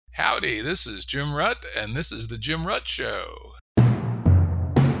Howdy, this is Jim Rutt, and this is The Jim Rutt Show.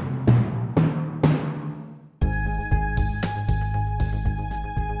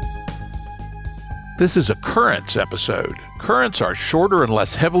 This is a Currents episode. Currents are shorter and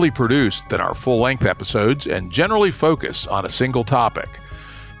less heavily produced than our full-length episodes and generally focus on a single topic.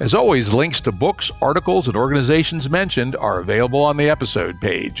 As always, links to books, articles, and organizations mentioned are available on the episode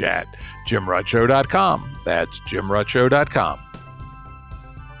page at jimruttshow.com. That's jimruttshow.com.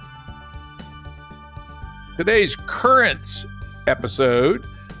 Today's Currents episode,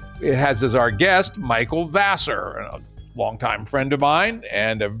 it has as our guest Michael Vassar, a longtime friend of mine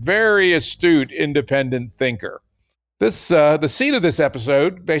and a very astute independent thinker. The seed of this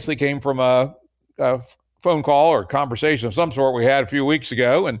episode basically came from a phone call or conversation of some sort we had a few weeks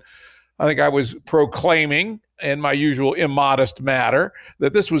ago, and I think I was proclaiming in my usual immodest manner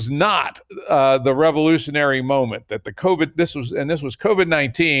that this was not the revolutionary moment, that this was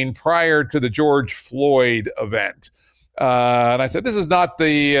COVID-19 prior to the George Floyd event. And I said, this is not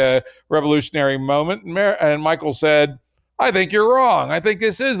the revolutionary moment. And Michael said, I think you're wrong. I think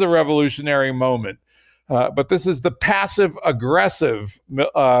this is the revolutionary moment. But this is the passive-aggressive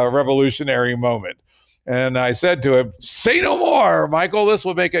revolutionary moment. And I said to him, say no more, Michael. This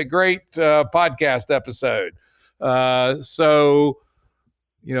will make a great podcast episode. So,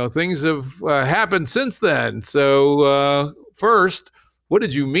 things have happened since then. So first, what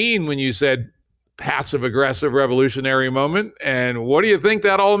did you mean when you said passive-aggressive revolutionary moment? And what do you think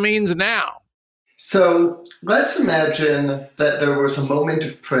that all means now? So let's imagine that there was a moment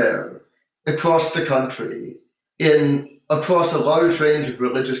of prayer across the country across a large range of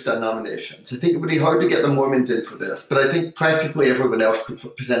religious denominations. I think it would be hard to get the Mormons in for this, but I think practically everyone else could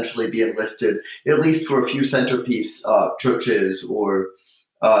potentially be enlisted, at least for a few centerpiece churches or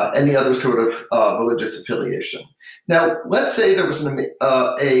any other sort of religious affiliation. Now, let's say there was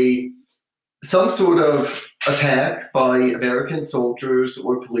some sort of attack by American soldiers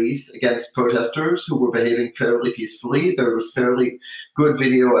or police against protesters who were behaving fairly peacefully. There was fairly good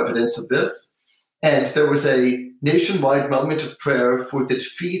video evidence of this. And there was a nationwide moment of prayer for the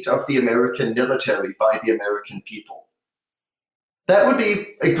defeat of the American military by the American people. That would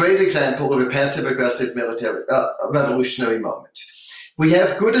be a great example of a passive-aggressive revolutionary moment. We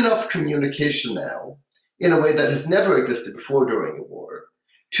have good enough communication now, in a way that has never existed before during a war,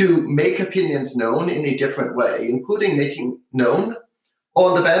 to make opinions known in a different way, including making known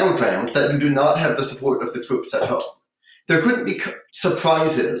on the battleground that you do not have the support of the troops at home. There couldn't be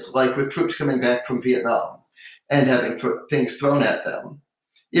surprises like with troops coming back from Vietnam and having things thrown at them.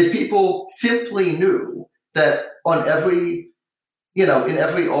 If people simply knew that on every, in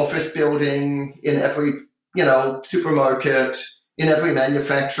every office building, in every, supermarket, in every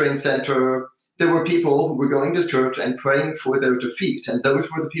manufacturing center, there were people who were going to church and praying for their defeat. And those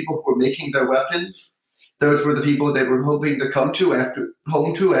were the people who were making their weapons. Those were the people they were hoping to come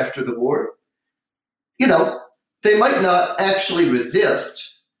home to after the war. They might not actually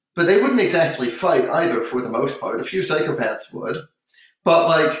resist, but they wouldn't exactly fight either for the most part. A few psychopaths would.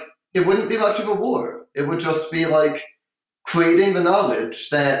 But it wouldn't be much of a war. It would just be creating the knowledge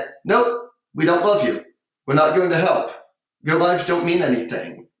that, nope, we don't love you. We're not going to help. Your lives don't mean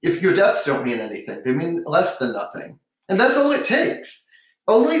anything. If your deaths don't mean anything, they mean less than nothing. And that's all it takes.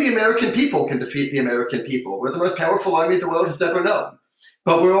 Only the American people can defeat the American people. We're the most powerful army the world has ever known.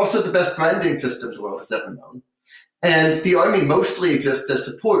 But we're also the best branding system the world has ever known. And the army mostly exists as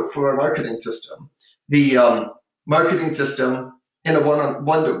support for our marketing system. The marketing system in a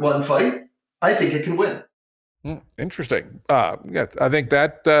one-to-one fight, I think it can win. Interesting. Yes, I think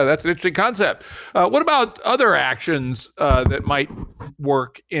that's an interesting concept. What about other actions that might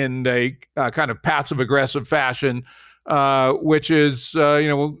work in a kind of passive-aggressive fashion, which is,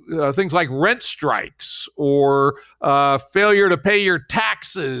 things like rent strikes or failure to pay your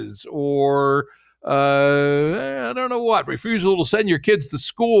taxes or I don't know what, refusal to send your kids to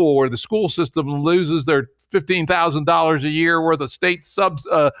school, or the school system loses their $15,000 a year worth of state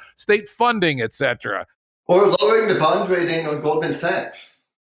funding, etc. Or lowering the bond rating on Goldman Sachs.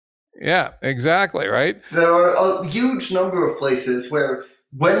 Yeah, exactly, right? There are a huge number of places where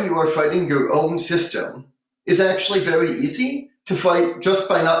when you are fighting your own system, it's actually very easy to fight just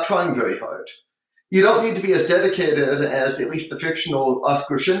by not trying very hard. You don't need to be as dedicated as at least the fictional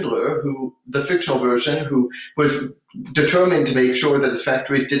Oskar Schindler, the fictional version, who was determined to make sure that his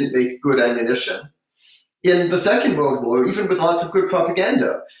factories didn't make good ammunition. In the Second World War, even with lots of good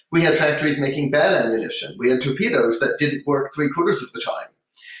propaganda, we had factories making bad ammunition. We had torpedoes that didn't work 3/4 of the time.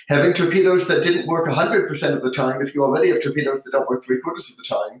 Having torpedoes that didn't work 100% of the time, if you already have torpedoes that don't work 3/4 of the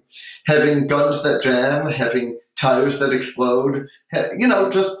time, having guns that jam, having tires that explode,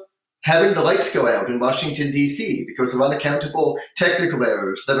 just having the lights go out in Washington, D.C. because of unaccountable technical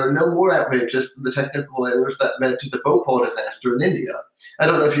errors that are no more outrageous than the technical errors that led to the Bhopal disaster in India. I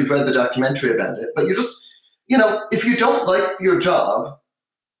don't know if you've read the documentary about it, but if you don't like your job,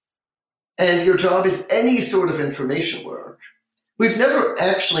 and your job is any sort of information work, we've never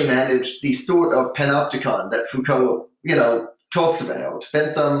actually managed the sort of panopticon that Foucault, talks about.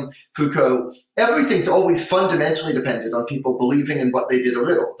 Bentham, Foucault, everything's always fundamentally dependent on people believing in what they did a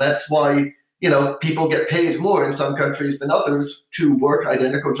little. That's why, people get paid more in some countries than others to work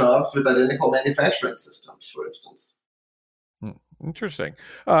identical jobs with identical manufacturing systems, for instance. Interesting.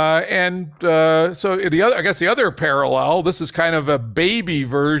 So the other parallel, this is kind of a baby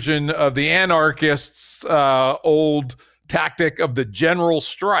version of the anarchists' old tactic of the general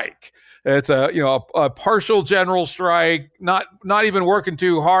strike. It's a partial general strike, not even working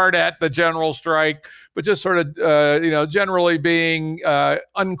too hard at the general strike, but just sort of generally being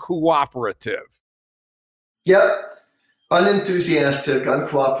uncooperative. Yep, unenthusiastic,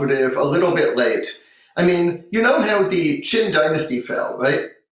 uncooperative, a little bit late. I mean, you know how the Qin dynasty fell,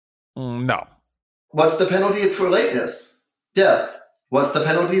 right? No. What's the penalty for lateness? Death. What's the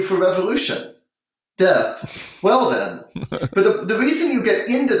penalty for revolution? Death. Well then, but the reason you get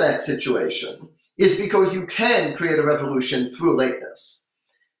into that situation is because you can create a revolution through lateness.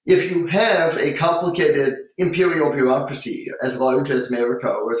 If you have a complicated imperial bureaucracy as large as America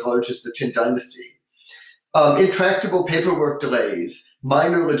or as large as the Qin dynasty, intractable paperwork delays,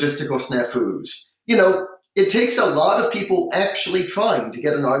 minor logistical snafus, it takes a lot of people actually trying to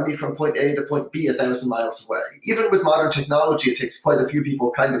get an army from point A to point B 1,000 miles away. Even with modern technology, it takes quite a few people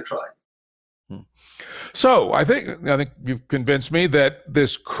kind of trying. So I think you've convinced me that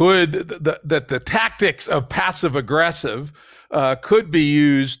that the tactics of passive aggressive could be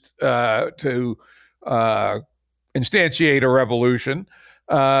used to instantiate a revolution.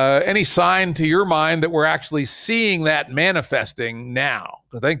 Any sign to your mind that we're actually seeing that manifesting now?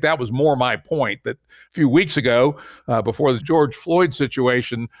 I think that was more my point, that a few weeks ago, before the George Floyd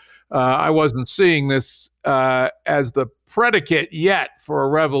situation, I wasn't seeing this as the predicate yet for a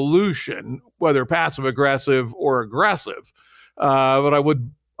revolution, whether passive aggressive or aggressive. But I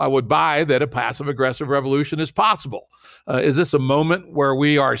would buy that a passive aggressive revolution is possible. Is this a moment where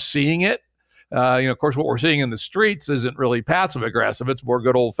we are seeing it? Of course, what we're seeing in the streets isn't really passive aggressive. It's more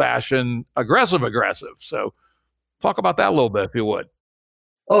good old fashioned aggressive. So talk about that a little bit, if you would.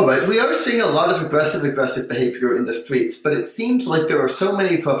 All right. We are seeing a lot of aggressive behavior in the streets, but it seems like there are so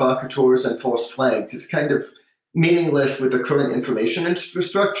many provocateurs and false flags. It's kind of meaningless with the current information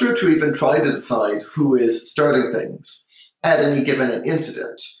infrastructure to even try to decide who is starting things at any given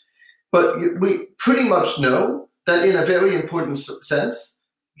incident. But we pretty much know that in a very important sense,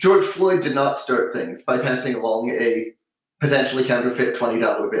 George Floyd did not start things by passing along a potentially counterfeit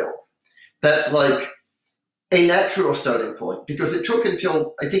 $20 bill. That's like a natural starting point, because it took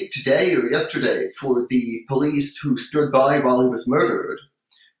until, I think, today or yesterday for the police who stood by while he was murdered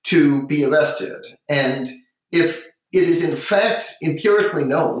to be arrested. And if it is in fact empirically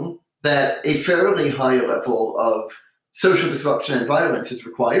known that a fairly high level of social disruption and violence is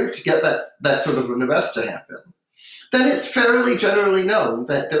required to get that sort of an arrest to happen, then it's fairly generally known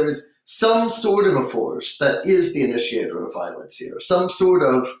that there is some sort of a force that is the initiator of violence here, some sort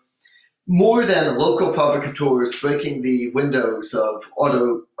of more than local provocateurs breaking the windows of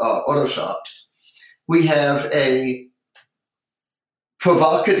auto shops. We have a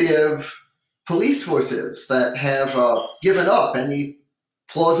provocative police forces that have given up any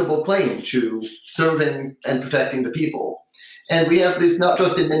plausible claim to serving and protecting the people. And we have this not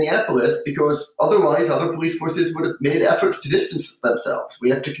just in Minneapolis, because otherwise other police forces would have made efforts to distance themselves. We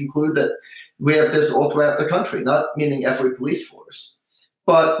have to conclude that we have this all throughout the country, not meaning every police force.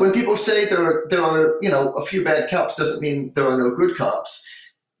 But when people say there are a few bad cops, doesn't mean there are no good cops.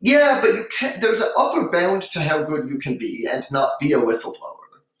 Yeah, but there's an upper bound to how good you can be and not be a whistleblower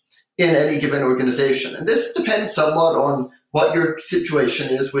in any given organization. And this depends somewhat on what your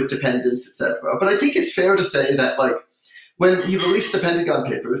situation is with dependents, etc. But I think it's fair to say that, when he released the Pentagon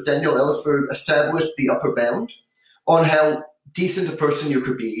Papers, Daniel Ellsberg established the upper bound on how decent a person you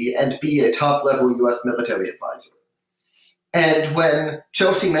could be and be a top-level U.S. military advisor. And when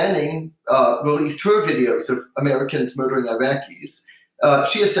Chelsea Manning released her videos of Americans murdering Iraqis,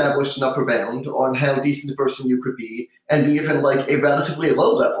 she established an upper bound on how decent a person you could be and be even a relatively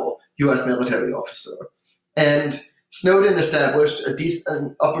low-level U.S. military officer. And Snowden established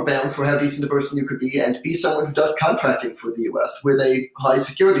an upper bound for how decent a person you could be and be someone who does contracting for the U.S. with a high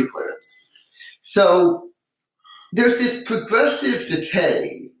security clearance. So there's this progressive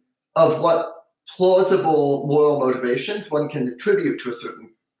decay of what plausible moral motivations one can attribute to a certain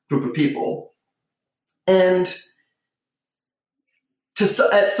group of people. And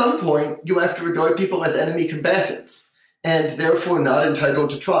at some point, you have to regard people as enemy combatants and therefore not entitled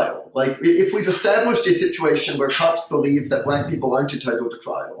to trial. Like, if we've established a situation where cops believe that Black people aren't entitled to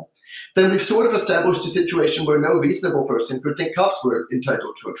trial, then we've sort of established a situation where no reasonable person could think cops were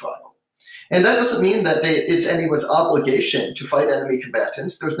entitled to a trial. And that doesn't mean that it's anyone's obligation to fight enemy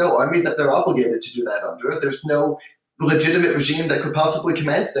combatants. There's no army that they're obligated to do that under. There's no legitimate regime that could possibly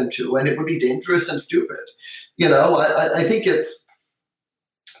command them to, and it would be dangerous and stupid. I think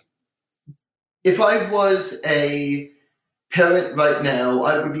if I was a parent right now,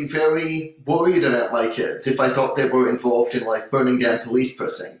 I would be very worried about my kids if I thought they were involved in burning down police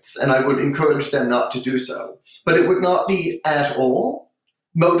precincts, and I would encourage them not to do so. But it would not be at all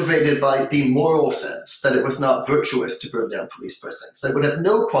motivated by the moral sense that it was not virtuous to burn down police precincts. I would have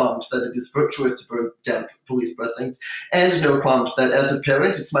no qualms that it is virtuous to burn down police precincts, and no qualms that as a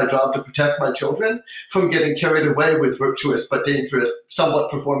parent, it's my job to protect my children from getting carried away with virtuous but dangerous, somewhat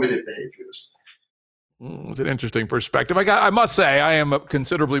performative behaviors. It's an interesting perspective. I must say, I am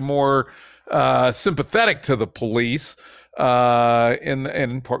considerably more sympathetic to the police. And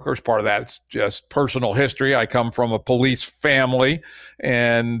of course, part of that is just personal history. I come from a police family,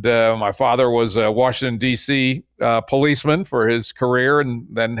 and my father was a Washington, D.C. Policeman for his career, and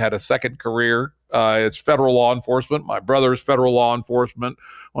then had a second career. It's federal law enforcement. My brother's federal law enforcement.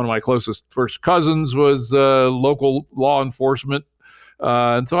 One of my closest first cousins was local law enforcement.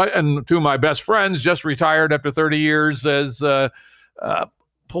 And two of my best friends just retired after 30 years as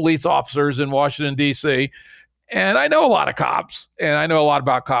police officers in Washington, D.C. And I know a lot of cops, and I know a lot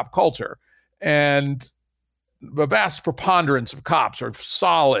about cop culture. And the vast preponderance of cops are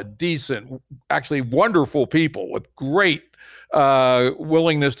solid, decent, actually wonderful people with great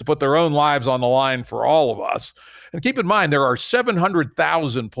willingness to put their own lives on the line for all of us. And keep in mind, there are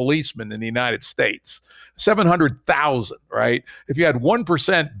 700,000 policemen in the United States. 700,000, right? If you had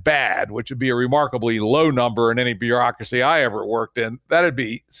 1% bad, which would be a remarkably low number in any bureaucracy I ever worked in, that'd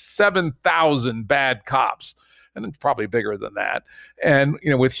be 7,000 bad cops. And it's probably bigger than that. And,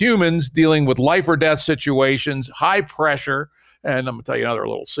 with humans dealing with life or death situations, high pressure, and I'm gonna tell you another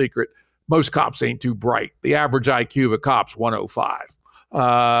little secret, most cops ain't too bright. The average IQ of a cop's 105.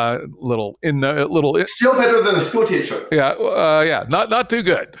 Still better than a school teacher. Yeah, not too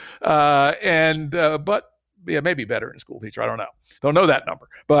good. But maybe better than a school teacher. I don't know that number.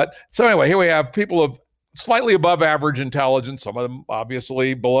 But so anyway, here we have people of slightly above average intelligence, some of them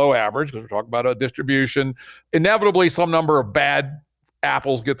obviously below average, because we're talking about a distribution. Inevitably, some number of bad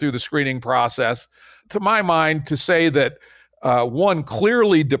apples get through the screening process. To my mind, to say that one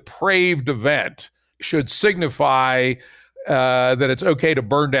clearly depraved event should signify that it's okay to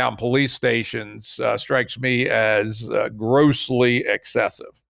burn down police stations strikes me as grossly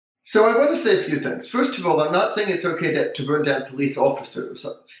excessive. So I want to say a few things. First of all, I'm not saying it's okay to burn down police officers.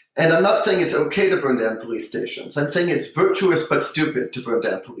 And I'm not saying it's okay to burn down police stations. I'm saying it's virtuous but stupid to burn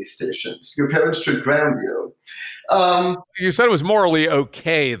down police stations. Your parents should ground you. You said it was morally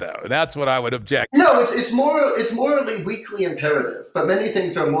okay, though. That's what I would object. No, it's morally weakly imperative, but many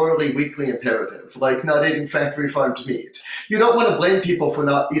things are morally weakly imperative, like not eating factory farmed meat. You don't want to blame people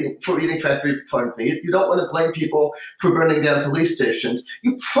for eating factory farmed meat. You don't want to blame people for burning down police stations.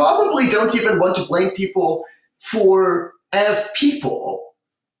 You probably don't even want to blame people for, as people,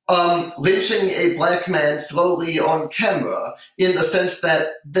 lynching a Black man slowly on camera, in the sense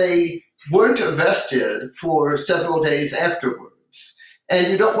that they weren't arrested for several days afterwards.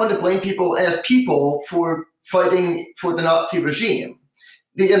 And you don't want to blame people as people for fighting for the Nazi regime,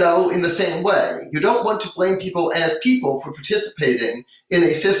 in the same way. You don't want to blame people as people for participating in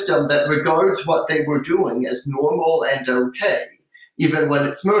a system that regards what they were doing as normal and okay, even when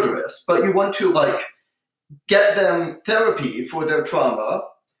it's murderous. But you want to, get them therapy for their trauma,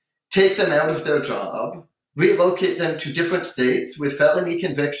 take them out of their job, relocate them to different states with felony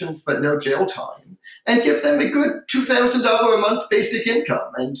convictions but no jail time, and give them a good $2,000 a month basic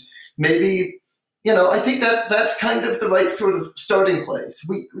income. And maybe, I think that's kind of the right sort of starting place.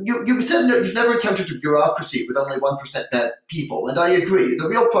 You said you've never encountered a bureaucracy with only 1% bad people, and I agree. The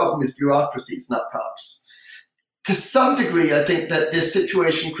real problem is bureaucracies, not cops. To some degree, I think that this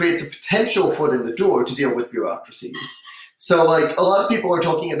situation creates a potential foot in the door to deal with bureaucracies. So, a lot of people are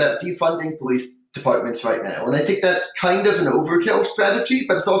talking about defunding police departments right now, and I think that's kind of an overkill strategy,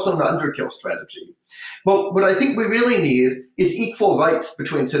 but it's also an underkill strategy. Well, what I think we really need is equal rights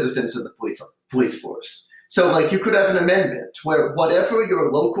between citizens and the police force. So, you could have an amendment where whatever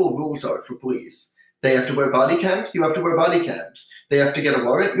your local rules are for police, They have to wear body cams, you have to wear body cams. They have to get a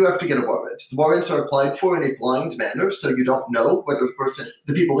warrant, you have to get a warrant. The warrants are applied for in a blind manner, so you don't know whether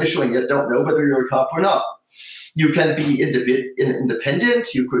the people issuing it don't know whether you're a cop or not. You can be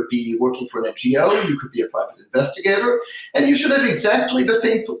independent, you could be working for an NGO, you could be a private investigator, and you should have exactly the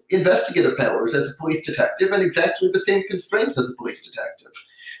same investigative powers as a police detective and exactly the same constraints as a police detective.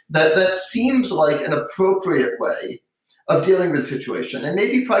 That seems like an appropriate way of dealing with the situation. And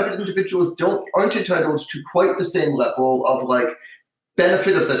maybe private individuals aren't entitled to quite the same level of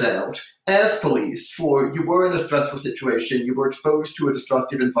benefit of the doubt as police for you were in a stressful situation, you were exposed to a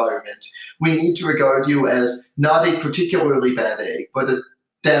destructive environment. We need to regard you as not a particularly bad egg, but a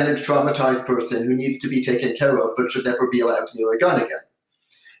damaged, traumatized person who needs to be taken care of but should never be allowed near a gun again.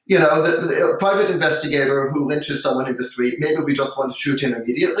 The private investigator who lynches someone in the street, maybe we just want to shoot him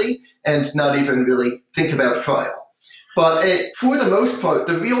immediately and not even really think about trial. But for the most part,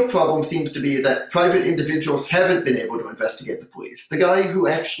 the real problem seems to be that private individuals haven't been able to investigate the police. The guy who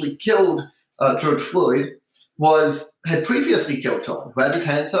actually killed George Floyd had previously killed someone who had his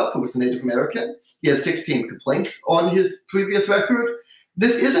hands up, who was a Native American. He had 16 complaints on his previous record.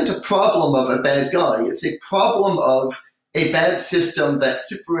 This isn't a problem of a bad guy. It's a problem of a bad system that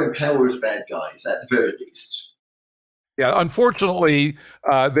superempowers bad guys, at the very least. Yeah, unfortunately,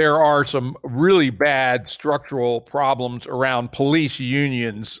 there are some really bad structural problems around police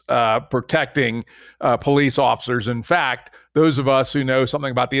unions protecting police officers. In fact, those of us who know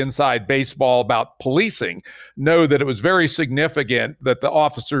something about the inside baseball about policing know that it was very significant that the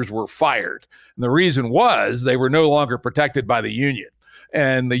officers were fired. And the reason was they were no longer protected by the union.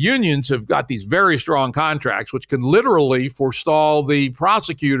 And the unions have got these very strong contracts, which can literally forestall the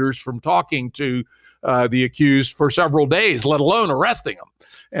prosecutors from talking to the accused for several days, let alone arresting them.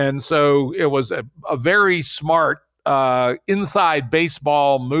 And so it was a very smart inside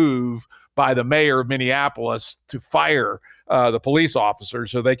baseball move by the mayor of Minneapolis to fire the police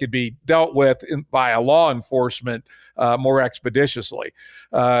officers so they could be dealt with by a law enforcement more expeditiously.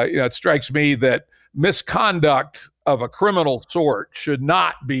 It strikes me that misconduct of a criminal sort should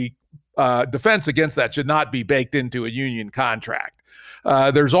not be, defense against that should not be baked into a union contract.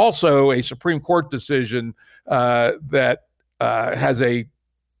 There's also a Supreme Court decision that has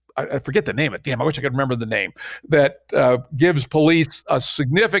I forget the name. Damn, I wish I could remember the name. That gives police a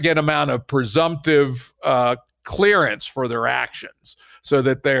significant amount of presumptive clearance for their actions so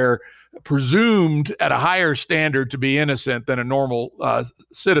that they're presumed at a higher standard to be innocent than a normal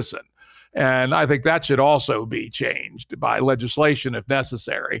citizen. And I think that should also be changed by legislation if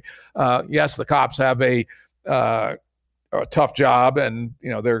necessary. Yes, the cops have a tough job, and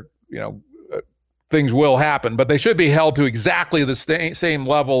things will happen, but they should be held to exactly the same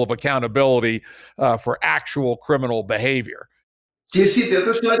level of accountability for actual criminal behavior. Do you see the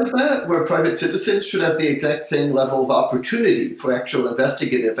other side of that, where private citizens should have the exact same level of opportunity for actual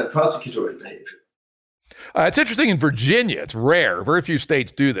investigative and prosecutory behavior? It's interesting in Virginia. It's rare. Very few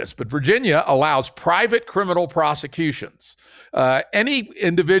states do this, but Virginia allows private criminal prosecutions. Any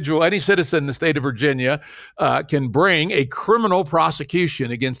individual, any citizen in the state of Virginia can bring a criminal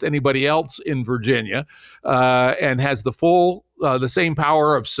prosecution against anybody else in Virginia and has the same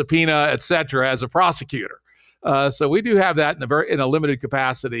power of subpoena, et cetera, as a prosecutor. So we do have that in a limited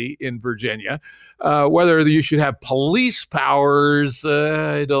capacity in Virginia. Whether you should have police powers,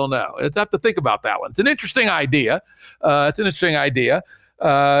 I don't know. It's have to think about that one. It's an interesting idea. It's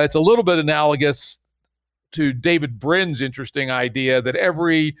a little bit analogous to David Brin's interesting idea that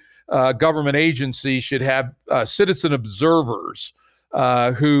every government agency should have citizen observers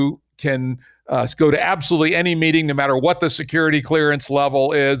who can go to absolutely any meeting, no matter what the security clearance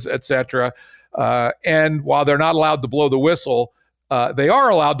level is, et cetera. And while they're not allowed to blow the whistle, they are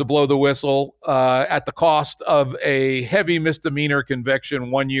allowed to blow the whistle at the cost of a heavy misdemeanor conviction,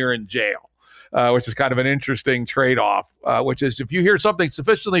 1 year in jail, which is kind of an interesting trade-off, which is if you hear something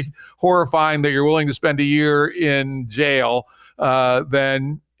sufficiently horrifying that you're willing to spend a year in jail,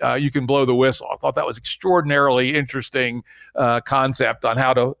 then you can blow the whistle. I thought that was extraordinarily interesting concept on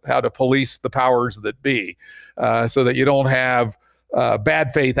how to police the powers that be, so that you don't have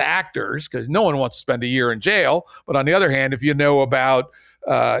bad faith actors, because no one wants to spend a year in jail. But on the other hand, if you know about,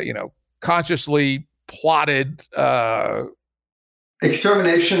 consciously plotted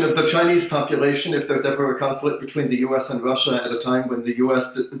extermination of the Chinese population, if there's ever a conflict between the U.S. and Russia at a time when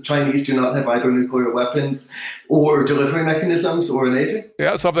the Chinese do not have either nuclear weapons or delivery mechanisms or a navy?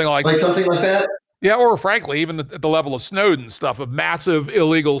 Yeah, something like that. Yeah, or frankly, even at the level of Snowden stuff, of massive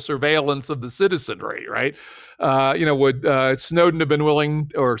illegal surveillance of the citizenry, right? Would Snowden have been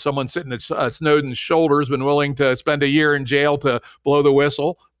willing, or someone sitting at Snowden's shoulders, been willing to spend a year in jail to blow the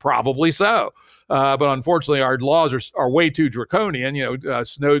whistle? Probably so. But unfortunately, our laws are way too draconian.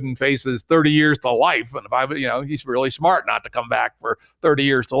 Snowden faces 30 years to life. And he's really smart not to come back for 30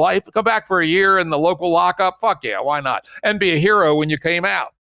 years to life. Come back for a year in the local lockup. Fuck yeah, why not? And be a hero when you came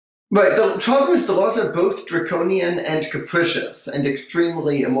out. Right. The trouble is the laws are both draconian and capricious and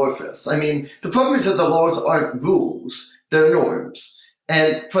extremely amorphous. I mean, the problem is that the laws aren't rules, they're norms.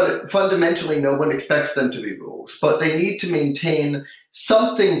 And fundamentally, no one expects them to be rules, but they need to maintain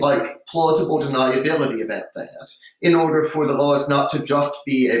something like plausible deniability about that in order for the laws not to just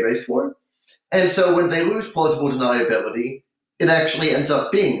be a race war. And so when they lose plausible deniability, it actually ends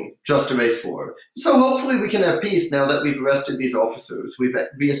up being just a race war. So hopefully we can have peace now that we've arrested these officers. We've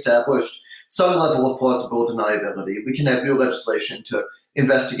reestablished some level of plausible deniability. We can have new legislation to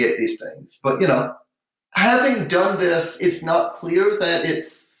investigate these things. But, having done this, it's not clear that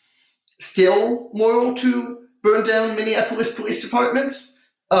it's still moral to burn down Minneapolis police departments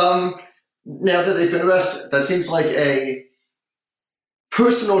now that they've been arrested. That seems like a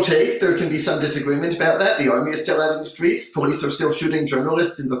personal take. There can be some disagreement about that. The army is still out in the streets. Police are still shooting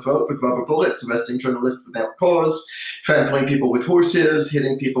journalists in the throat with rubber bullets, arresting journalists without cause, trampling people with horses,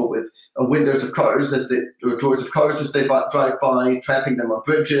 hitting people with windows of cars or doors of cars as they drive by, trapping them on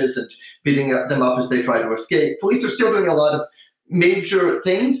bridges and beating them up as they try to escape. Police are still doing a lot of major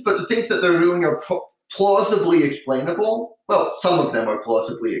things, but the things that they're doing are plausibly explainable. Well, some of them are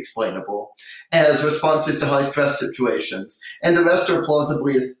plausibly explainable as responses to high-stress situations, and the rest are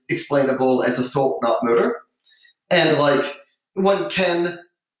plausibly explainable as assault, not murder. And one can't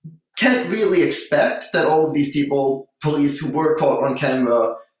really expect that all of these police who were caught on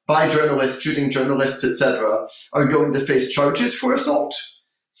camera by journalists, shooting journalists, etc., are going to face charges for assault.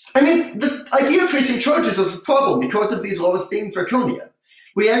 I mean, the idea of facing charges is a problem because of these laws being draconian.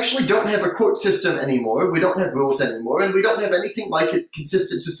 We actually don't have a court system anymore, we don't have rules anymore, and we don't have anything like a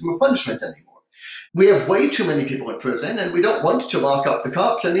consistent system of punishment anymore. We have way too many people in prison, and we don't want to lock up the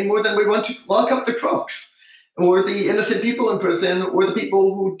cops any more than we want to lock up the crooks, or the innocent people in prison, or the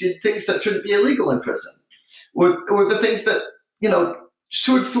people who did things that shouldn't be illegal in prison, or the things that,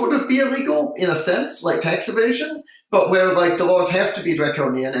 should sort of be illegal in a sense, like tax evasion, but where the laws have to be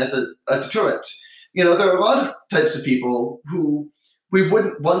draconian as a deterrent. There are a lot of types of people who we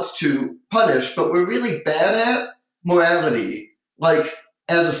wouldn't want to punish, but we're really bad at morality,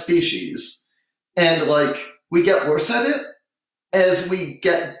 as a species. And, we get worse at it as we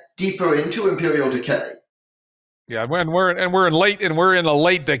get deeper into imperial decay. Yeah, we're in a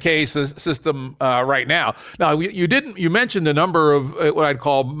late decay system right now. Now, you mentioned a number of what I'd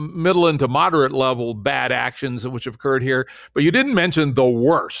call middle into moderate level bad actions which have occurred here, but you didn't mention the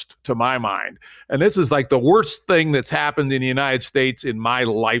worst, to my mind. And this is the worst thing that's happened in the United States in my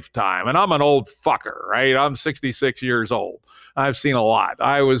lifetime. And I'm an old fucker, right? I'm 66 years old. I've seen a lot.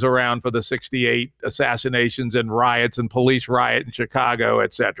 I was around for the 68 assassinations and riots and police riot in Chicago,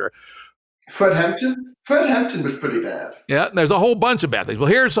 etc. Fred Hampton was pretty bad. Yeah, there's a whole bunch of bad things. Well,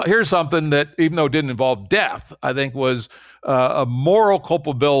 here's something that, even though it didn't involve death, I think was a moral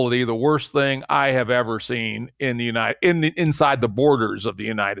culpability, the worst thing I have ever seen inside the borders of the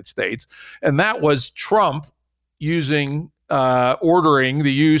United States, and that was Trump ordering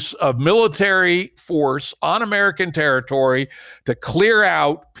the use of military force on American territory to clear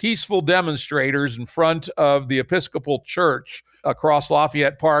out peaceful demonstrators in front of the Episcopal Church across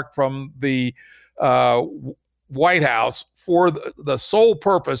Lafayette Park from the White House for the sole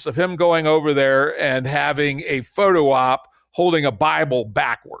purpose of him going over there and having a photo op holding a Bible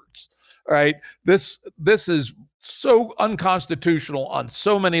backwards. Right? This is so unconstitutional on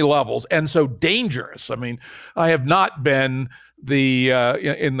so many levels and so dangerous. I mean, I have not been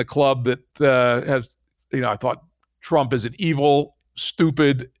in the club that has, I thought Trump is an evil,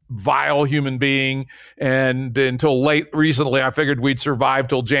 stupid, vile human being, and until recently I figured we'd survive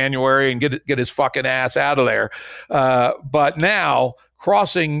till January and get his fucking ass out of there. But now,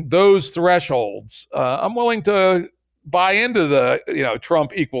 crossing those thresholds, I'm willing to buy into the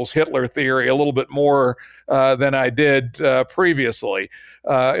Trump equals Hitler theory a little bit more than I did previously.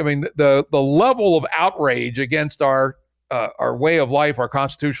 I mean, the level of outrage against our way of life, our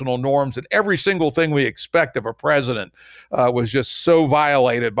constitutional norms, and every single thing we expect of a president was just so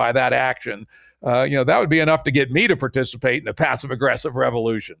violated by that action. That would be enough to get me to participate in a passive-aggressive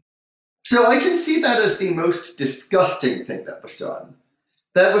revolution. So I can see that as the most disgusting thing that was done.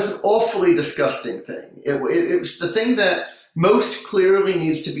 That was an awfully disgusting thing. It was the thing that most clearly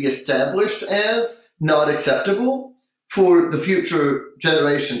needs to be established as not acceptable for the future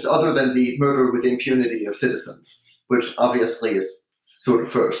generations, other than the murder with impunity of citizens, which obviously is sort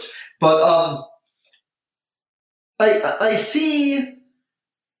of first. But I see,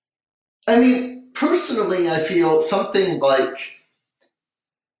 I mean, personally, I feel something like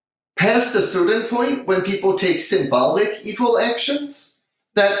past a certain point, when people take symbolic evil actions,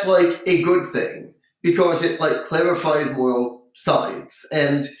 that's like a good thing, because it like clarifies moral sides.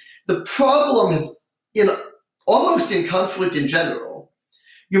 And the problem is almost in conflict in general.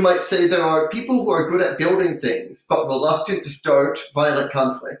 You might say there are people who are good at building things, but reluctant to start violent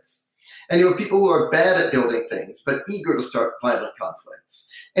conflicts. And you have people who are bad at building things, but eager to start violent conflicts.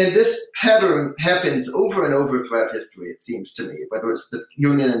 And this pattern happens over and over throughout history, it seems to me, whether it's the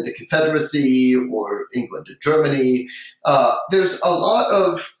Union and the Confederacy or England and Germany. There's a lot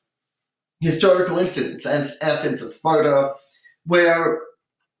of historical incidents, and Athens and Sparta, where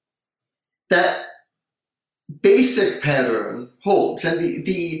that basic pattern holds. And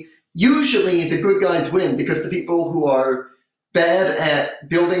usually the good guys win, because the people who are bad at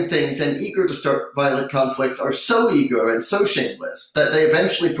building things and eager to start violent conflicts are so eager and so shameless that they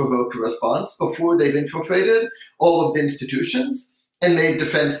eventually provoke a response before they've infiltrated all of the institutions and made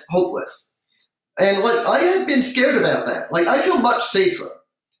defense hopeless. And like, I had been scared about that. Like, I feel much safer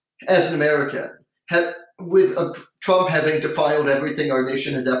as an American with Trump having defiled everything our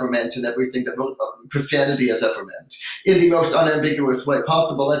nation has ever meant and everything that Christianity has ever meant in the most unambiguous way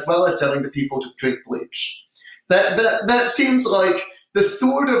possible, as well as telling the people to drink bleach. That seems like the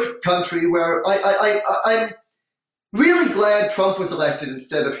sort of country where I'm really glad Trump was elected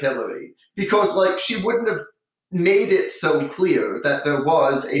instead of Hillary, because like, she wouldn't have made it so clear that there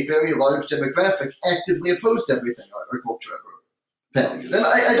was a very large demographic actively opposed to everything our culture ever valued. And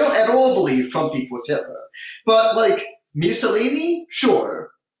I don't at all believe Trump equals Hitler. But like, Mussolini,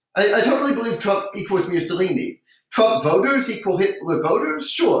 sure. I totally believe Trump equals Mussolini. Trump voters equal Hitler voters?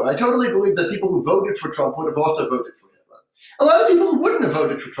 Sure. I totally believe that people who voted for Trump would have also voted for Hitler. A lot of people who wouldn't have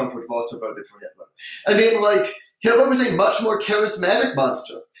voted for Trump would have also voted for Hitler. I mean, like, Hitler was a much more charismatic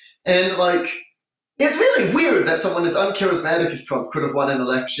monster. And like, it's really weird that someone as uncharismatic as Trump could have won an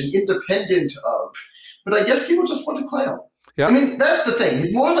election independent of, but I guess people just want to clown. Yeah. I mean, that's the thing.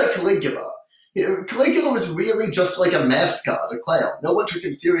 He's more like Caligula. Caligula was really just like a mascot, a clown. No one took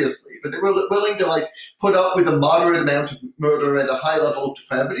him seriously, but they were willing to like put up with a moderate amount of murder and a high level of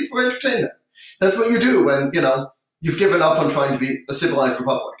depravity for entertainment. That's what you do when, you've given up on trying to be a civilized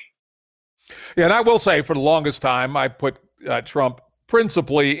republic. Yeah, and I will say, for the longest time, I put Trump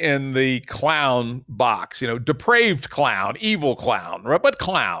principally in the clown box, depraved clown, evil clown, right? But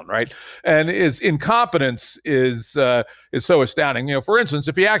clown, right? And his incompetence is so astounding. For instance,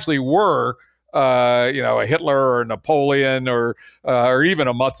 if he actually were a Hitler or Napoleon or even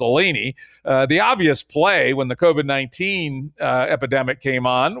a Mussolini, the obvious play when the COVID-19 epidemic came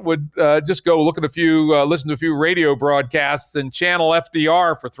on would just go listen to a few radio broadcasts and channel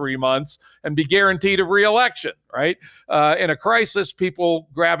FDR for 3 months and be guaranteed a re-election, right? In a crisis, people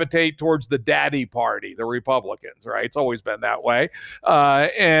gravitate towards the daddy party, the Republicans, right? It's always been that way.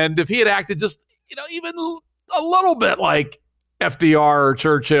 And if he had acted just, even a little bit like FDR or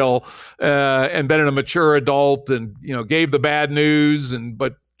Churchill, and been a mature adult, and gave the bad news,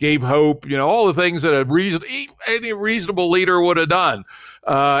 but gave hope, all the things that any reasonable leader would have done,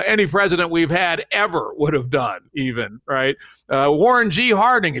 any president we've had ever would have done, even, right? Warren G.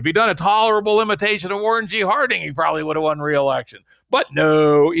 Harding, if he'd done a tolerable imitation of Warren G. Harding, he probably would have won re-election. But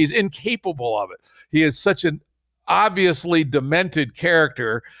no, he's incapable of it. He is such an obviously demented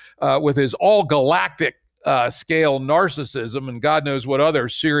character with his all-galactic scale narcissism and God knows what other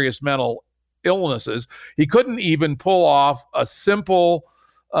serious mental illnesses. He couldn't even pull off a simple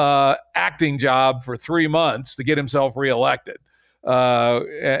acting job for 3 months to get himself reelected.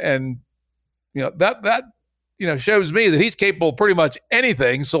 And that shows me that he's capable of pretty much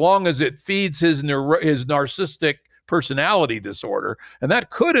anything, so long as it feeds his narcissistic personality disorder. And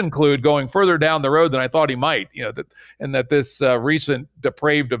that could include going further down the road than I thought he might, that this recent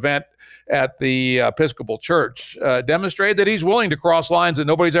depraved event at the Episcopal Church demonstrated that he's willing to cross lines that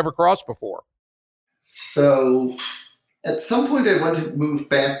nobody's ever crossed before. So at some point I want to move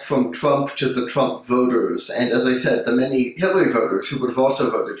back from Trump to the Trump voters, and as I said, the many Hillary voters who would have also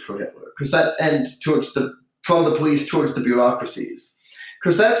voted for Hitler, from the police towards the bureaucracies,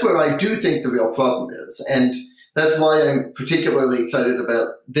 because that's where I do think the real problem is. And that's why I'm particularly excited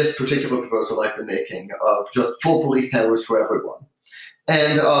about this particular proposal I've been making of just full police powers for everyone.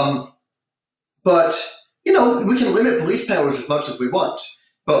 And but we can limit police powers as much as we want,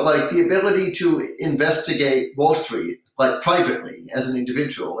 but like the ability to investigate Wall Street, like privately as an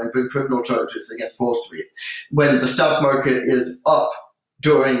individual, and bring criminal charges against Wall Street when the stock market is up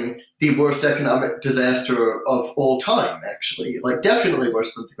during the worst economic disaster of all time, actually, like definitely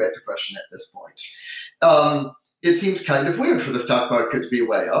worse than the Great Depression at this point. It seems kind of weird for the stock market to be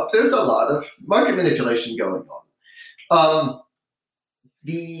way up. There's a lot of market manipulation going on.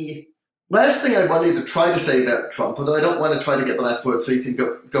 The last thing I wanted to try to say about Trump, although I don't want to try to get the last word so you can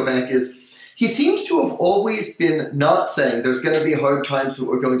go back, is he seems to have always been not saying there's going to be hard times that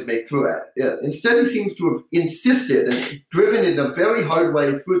we're going to make through it. Yeah. Instead, he seems to have insisted and driven in a very hard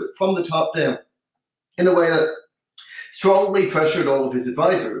way from the top down in a way that strongly pressured all of his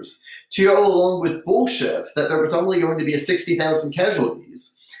advisors to go along with bullshit that there was only going to be 60,000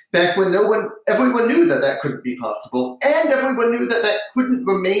 casualties back when everyone knew that couldn't be possible, and everyone knew that couldn't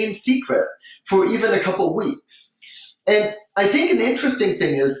remain secret for even a couple weeks. And I think an interesting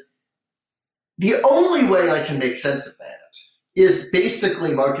thing is the only way I can make sense of that is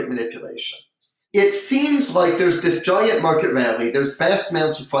basically market manipulation. It seems like there's this giant market rally, there's vast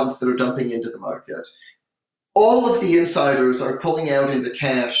amounts of funds that are dumping into the market. All of the insiders are pulling out into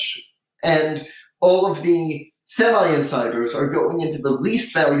cash, and all of the semi-insiders are going into the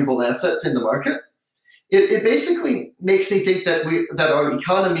least valuable assets in the market. It basically makes me think that our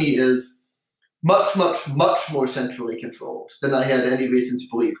economy is much, much, much more centrally controlled than I had any reason to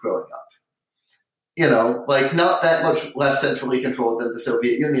believe growing up. Like not that much less centrally controlled than the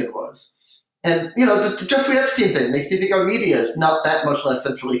Soviet Union was. And, the Jeffrey Epstein thing makes me think our media is not that much less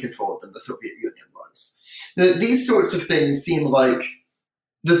centrally controlled than the Soviet Union was. These sorts of things seem like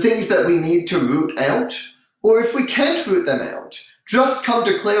the things that we need to root out, or if we can't root them out, just come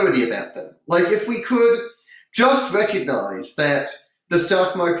to clarity about them. Like if we could just recognize that the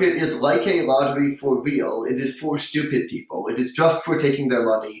stock market is like a lottery for real. It is for stupid people. It is just for taking their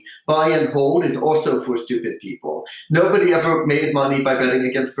money. Buy and hold is also for stupid people. Nobody ever made money by betting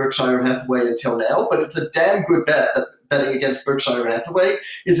against Berkshire Hathaway until now, but it's a damn good bet that betting against Berkshire Hathaway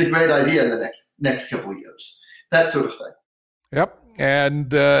is a great idea in the next couple of years. That sort of thing. Yep.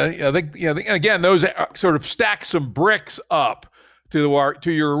 And I think, again, those sort of stack some bricks up to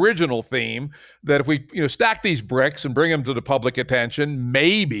your original theme, that if we stack these bricks and bring them to the public attention,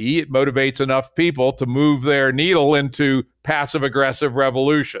 maybe it motivates enough people to move their needle into passive aggressive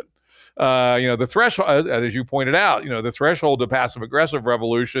revolution. The threshold, as you pointed out, the threshold to passive aggressive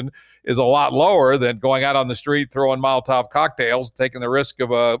revolution is a lot lower than going out on the street, throwing Molotov cocktails, taking the risk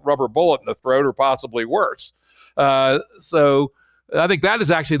of a rubber bullet in the throat or possibly worse. So I think that is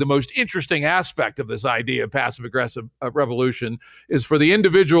actually the most interesting aspect of this idea of passive aggressive revolution, is for the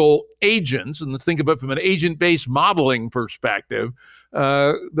individual agents, and let's think of it from an agent-based modeling perspective,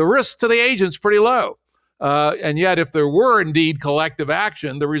 the risk to the agent's pretty low. And yet if there were indeed collective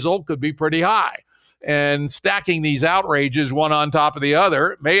action, the result could be pretty high. And stacking these outrages one on top of the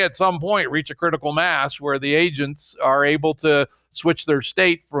other may at some point reach a critical mass where the agents are able to switch their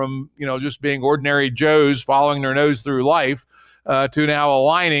state from, just being ordinary Joes following their nose through life to now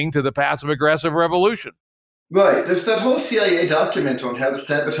aligning to the passive-aggressive revolution. Right. There's that whole CIA document on how to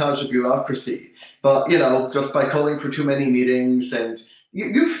sabotage a bureaucracy, but, just by calling for too many meetings, and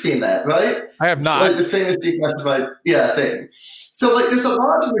you've seen that, right? I have not. It's like this famous declassified thing. So, there's a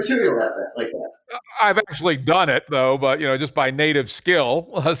lot of material like that. I've actually done it, though, but, just by native skill.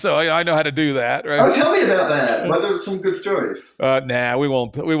 So I know how to do that, right? Oh, tell me about that. What are some good stories? Nah, we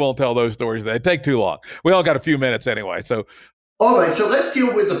won't tell those stories. They take too long. We all got a few minutes anyway, so... All right, so let's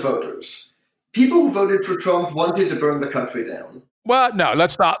deal with the voters. People who voted for Trump wanted to burn the country down. Well, no,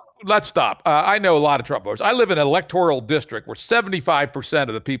 let's stop. I know a lot of Trump voters. I live in an electoral district where 75%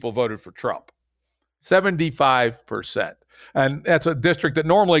 of the people voted for Trump. 75%. And that's a district that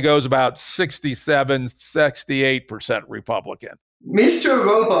normally goes about 67, 68% Republican. Mr.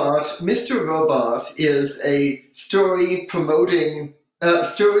 Robot is a story glamorizing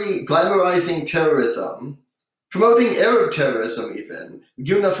terrorism, promoting Arab terrorism even,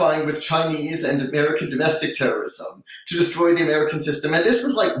 unifying with Chinese and American domestic terrorism to destroy the American system. And this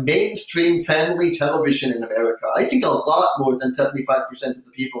was like mainstream family television in America. I think a lot more than 75% of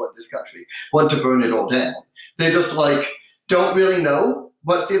the people in this country want to burn it all down. They just don't really know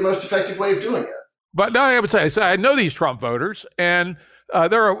what's the most effective way of doing it. But no, I would say, I know these Trump voters, and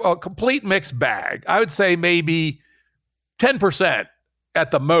they're a complete mixed bag. I would say maybe 10% at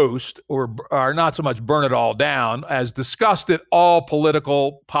the most, or are not so much burn it all down, as disgusted all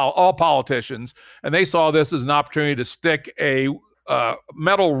politicians, and they saw this as an opportunity to stick a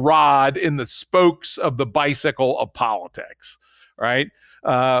metal rod in the spokes of the bicycle of politics, right?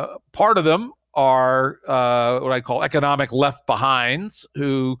 Part of them are what I call economic left behinds,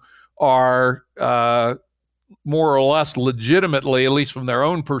 who are more or less legitimately, at least from their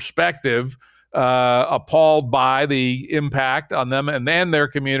own perspective, appalled by the impact on them and then their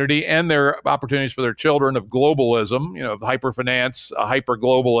community and their opportunities for their children of globalism, of hyperfinance,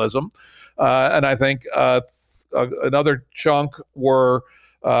 hyperglobalism. And I think another chunk were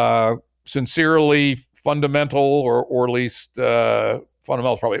sincerely fundamental, or at least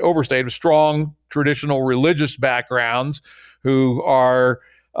fundamental is probably overstated, strong traditional religious backgrounds who are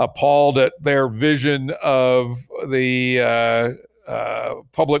appalled at their vision of the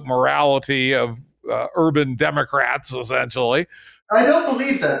public morality of urban Democrats, essentially. I don't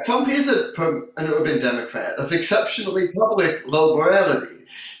believe that. Trump is an urban Democrat of exceptionally public low morality.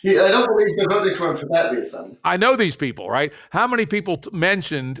 I don't believe they're voting for him for that reason. I know these people, right? How many people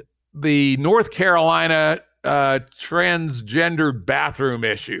mentioned the North Carolina transgendered bathroom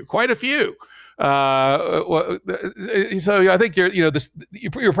issue? Quite a few. So I think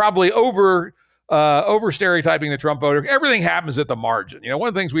you're probably over stereotyping the Trump voter. Everything happens at the margin. One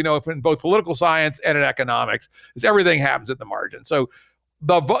of the things we know in both political science and in economics is everything happens at the margin. So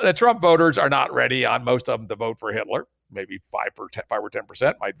the Trump voters are not ready, on most of them, to vote for Hitler. Maybe 5 or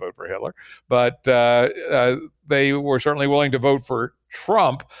 10% might vote for Hitler, but they were certainly willing to vote for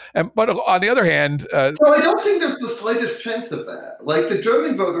Trump. But on the other hand, so I don't think there's the slightest chance of that. Like the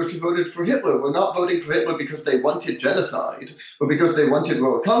German voters who voted for Hitler were not voting for Hitler because they wanted genocide or because they wanted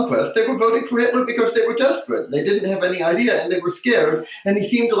world conquest. They were voting for Hitler because they were desperate. They didn't have any idea and they were scared. And he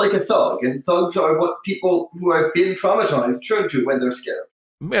seemed like a thug. And thugs are what people who have been traumatized turn to when they're scared.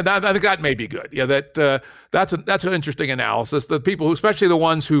 Yeah, I think that may be good. Yeah, that's an interesting analysis. The people, who, especially the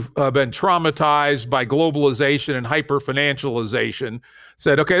ones who've been traumatized by globalization and hyper-financialization,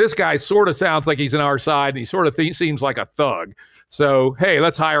 said, okay, this guy sort of sounds like he's on our side, and he sort of seems like a thug. So, hey,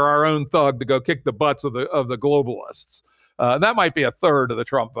 let's hire our own thug to go kick the butts of the globalists. That might be a third of the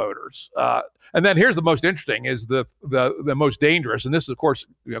Trump voters. And then here's the most interesting: is the most dangerous, and this is, of course,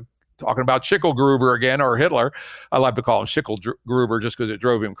 talking about Schicklgruber again, or Hitler. I like to call him Schicklgruber just because it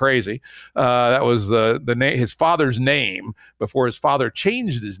drove him crazy. That was the name, his father's name, before his father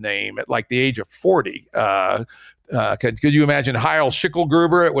changed his name at like the age of 40. Could you imagine Heil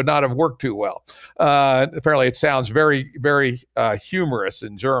Schicklgruber? It would not have worked too well. Apparently, it sounds very, very humorous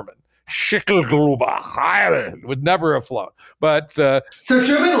in German. Schicklgruber would never have flown. But so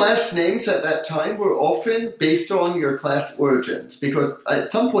German last names at that time were often based on your class origins, because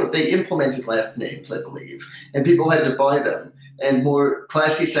at some point they implemented last names, I believe, and people had to buy them, and more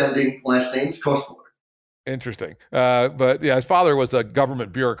classy sounding last names cost more. Interesting. But yeah, his father was a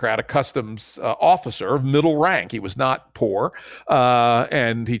government bureaucrat, a customs officer of middle rank. He was not poor,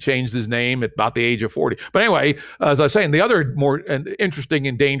 and he changed his name at about the age of 40. But anyway, as I was saying, the other more interesting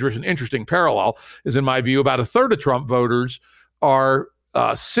and dangerous and interesting parallel is, in my view, about a third of Trump voters are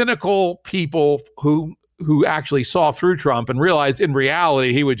cynical people who actually saw through Trump and realized in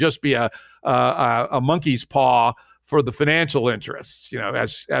reality he would just be a monkey's paw for the financial interests,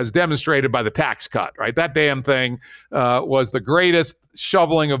 as demonstrated by the tax cut, right? That damn thing was the greatest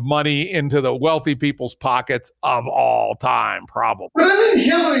shoveling of money into the wealthy people's pockets of all time, probably. But I mean,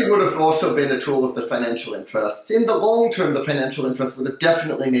 Hillary would have also been a tool of the financial interests. In the long term, the financial interests would have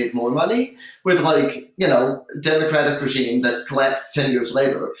definitely made more money with, Democratic regime that collapsed 10 years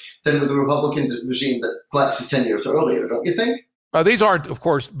later than with the Republican regime that collapses 10 years earlier, don't you think? These aren't, of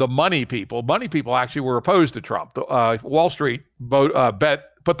course, the money people. Money people actually were opposed to Trump. Wall Street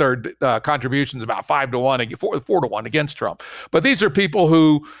put their contributions about 5-1, 4-1 against Trump. But these are people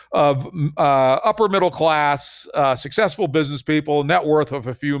who of upper middle class, successful business people, net worth of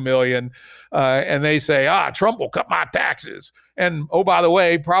a few million, and they say, Trump will cut my taxes. And oh, by the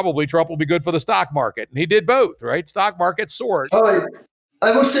way, probably Trump will be good for the stock market. And he did both, right? Stock market soared. I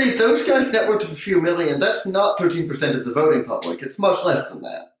will say those guys' net worth of a few million, that's not 13% of the voting public. It's much less than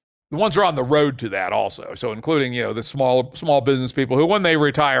that. The ones who are on the road to that also. So including, the small business people who, when they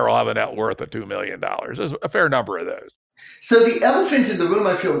retire, will have a net worth of $2 million. There's a fair number of those. So the elephant in the room,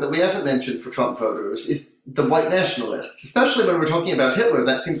 I feel, that we haven't mentioned for Trump voters is the white nationalists. Especially when we're talking about Hitler,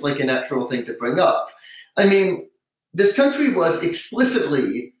 that seems like a natural thing to bring up. I mean, this country was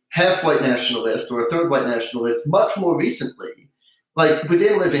explicitly half white nationalist or a third white nationalist much more recently, like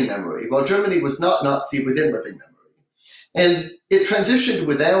within living memory, while Germany was not Nazi within living memory. And it transitioned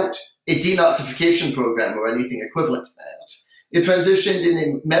without a denazification program or anything equivalent to that. It transitioned in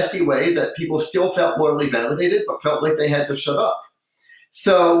a messy way that people still felt morally validated, but felt like they had to shut up.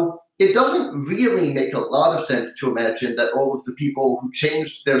 So it doesn't really make a lot of sense to imagine that all of the people who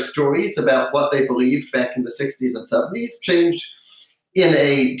changed their stories about what they believed back in the 60s and 70s changed in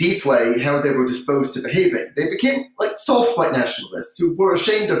a deep way how they were disposed to behaving. They became like soft white nationalists who were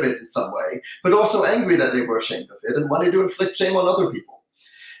ashamed of it in some way, but also angry that they were ashamed of it and wanted to inflict shame on other people.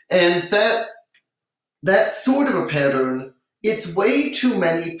 And that sort of a pattern, it's way too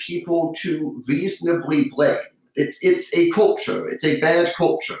many people to reasonably blame. It's a culture. It's a bad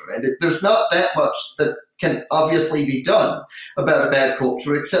culture. And there's not that much that can obviously be done about a bad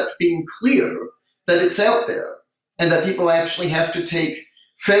culture except being clear that it's out there and that people actually have to take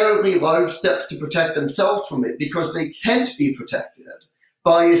fairly large steps to protect themselves from it because they can't be protected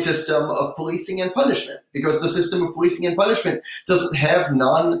by a system of policing and punishment, because the system of policing and punishment doesn't have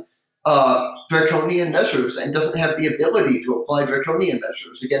draconian measures and doesn't have the ability to apply draconian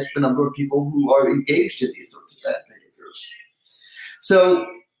measures against the number of people who are engaged in these sorts of bad behaviors. So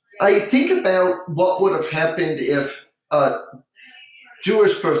I think about what would have happened if a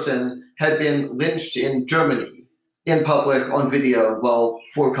Jewish person had been lynched in Germany in public on video while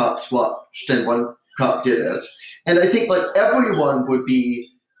 4 cops watched and 1 cop did it. And I think like everyone would be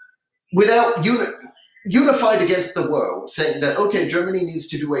without unified against the world, saying that, okay, Germany needs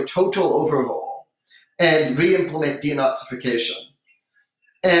to do a total overhaul and re-implement denazification.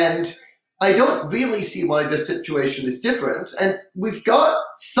 And I don't really see why this situation is different. And we've got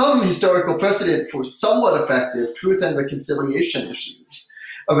some historical precedent for somewhat effective truth and reconciliation issues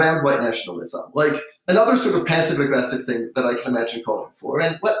around white nationalism. Like another sort of passive-aggressive thing that I can imagine calling for,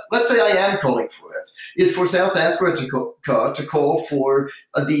 and let's say I am calling for it, is for South Africa to call for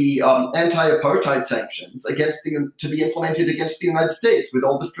the anti-apartheid sanctions to be implemented against the United States with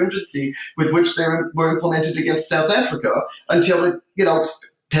all the stringency with which they were implemented against South Africa until it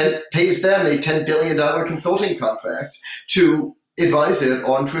pays them a $10 billion consulting contract to advise it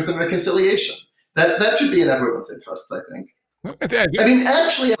on truth and reconciliation. That should be in everyone's interests, I think. I mean,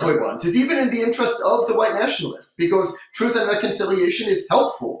 actually everyone's. It's even in the interests of the white nationalists, because truth and reconciliation is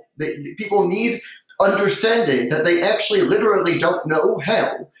helpful. People need understanding that they actually literally don't know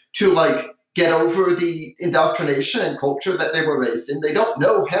how to get over the indoctrination and culture that they were raised in. They don't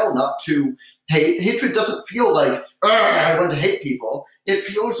know how not to hate. Hatred doesn't feel like, I want to hate people. It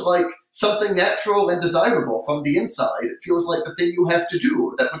feels like something natural and desirable from the inside. It feels like the thing you have to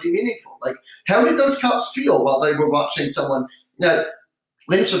do that would be meaningful. Like, how did those cops feel while they were watching someone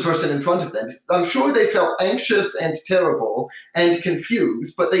lynch a person in front of them? I'm sure they felt anxious and terrible and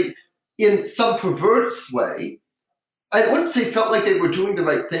confused, but they, in some perverse way, I wouldn't say felt like they were doing the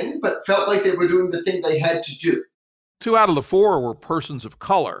right thing, but felt like they were doing the thing they had to do. 2 out of the 4 were persons of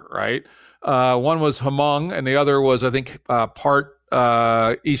color, right? One was Hmong, and the other was, I think, part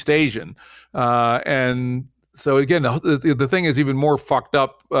East Asian. And so again, the thing is even more fucked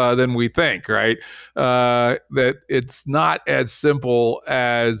up than we think, right? That it's not as simple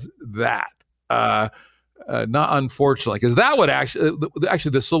as that. Not unfortunately, because that would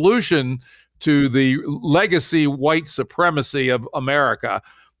actually the solution to the legacy white supremacy of America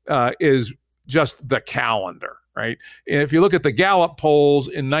is just the calendar. Right. And if you look at the Gallup polls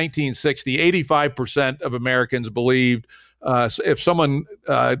in 1960, 85% of Americans believed if someone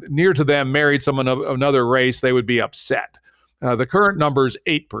near to them married someone of another race, they would be upset. The current number is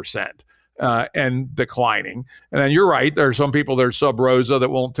 8% and declining. And then you're right. There are some people that are sub rosa that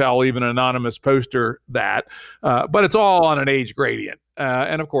won't tell even an anonymous poster that. But it's all on an age gradient.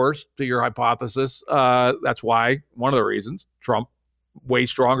 And of course, to your hypothesis, that's why one of the reasons Trump way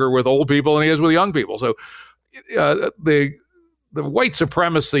stronger with old people than he is with young people. So the white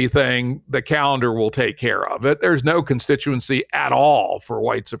supremacy thing, the calendar will take care of it. There's no constituency at all for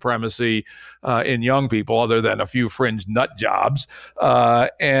white supremacy in young people other than a few fringe nut jobs.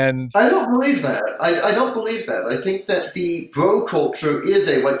 And I don't believe that. I don't believe that. I think that the bro culture is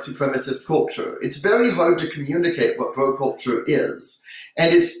a white supremacist culture. It's very hard to communicate what bro culture is.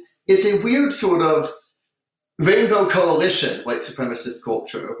 And it's a weird sort of rainbow coalition white supremacist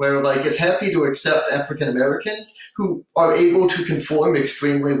culture where it's happy to accept African Americans who are able to conform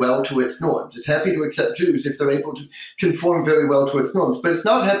extremely well to its norms. It's happy to accept Jews if they're able to conform very well to its norms, but it's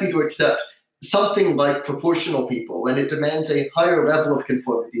not happy to accept something like proportional people, and it demands a higher level of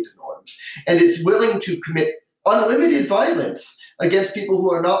conformity to norms. And it's willing to commit unlimited violence against people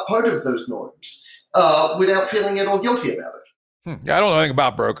who are not part of those norms without feeling at all guilty about it. I don't know anything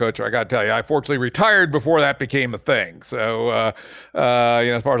about bro culture, I got to tell you. I fortunately retired before that became a thing. So,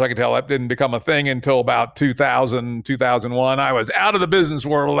 as far as I can tell, that didn't become a thing until about 2000, 2001. I was out of the business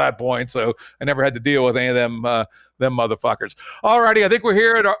world at that point, so I never had to deal with any of them motherfuckers. All righty, I think we're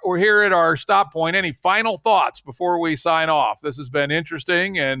here at our stop point. Any final thoughts before we sign off? This has been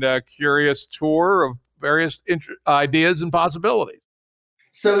interesting and a curious tour of various ideas and possibilities.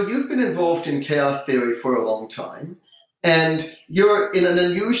 So you've been involved in chaos theory for a long time. And you're in an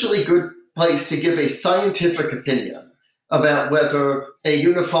unusually good place to give a scientific opinion about whether a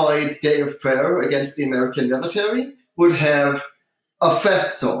unified day of prayer against the American military would have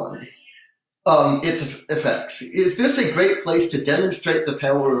effects on its effects. Is this a great place to demonstrate the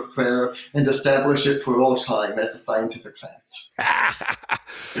power of prayer and establish it for all time as a scientific fact?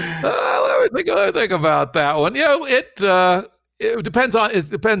 Let me think about that one. It depends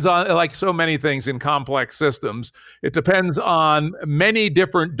on like so many things in complex systems. It depends on many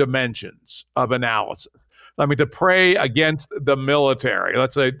different dimensions of analysis. I mean, to pray against the military,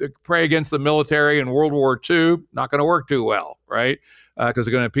 let's say to pray against the military in World War II, not going to work too well, right? Because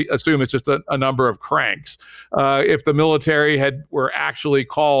they're going to assume it's just a number of cranks. If the military were actually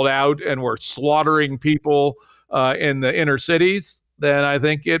called out and were slaughtering people in the inner cities, then I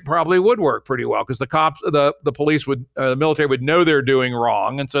think it probably would work pretty well, because the cops, the police the military would know they're doing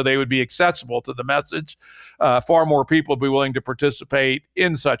wrong, and so they would be accessible to the message. Far more people would be willing to participate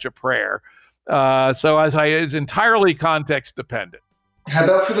in such a prayer. So it's entirely context dependent. How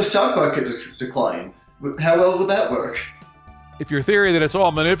about for the stock market decline? How well would that work? If your theory that it's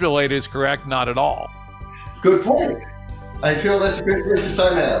all manipulated is correct, not at all. Good point. I feel that's a good place to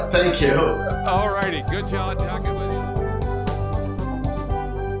sign out. Thank you. All righty. Good job talking with you.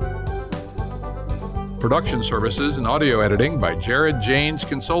 Production services and audio editing by Jared Janes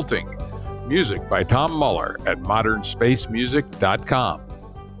Consulting. Music by Tom Muller at modernspacemusic.com.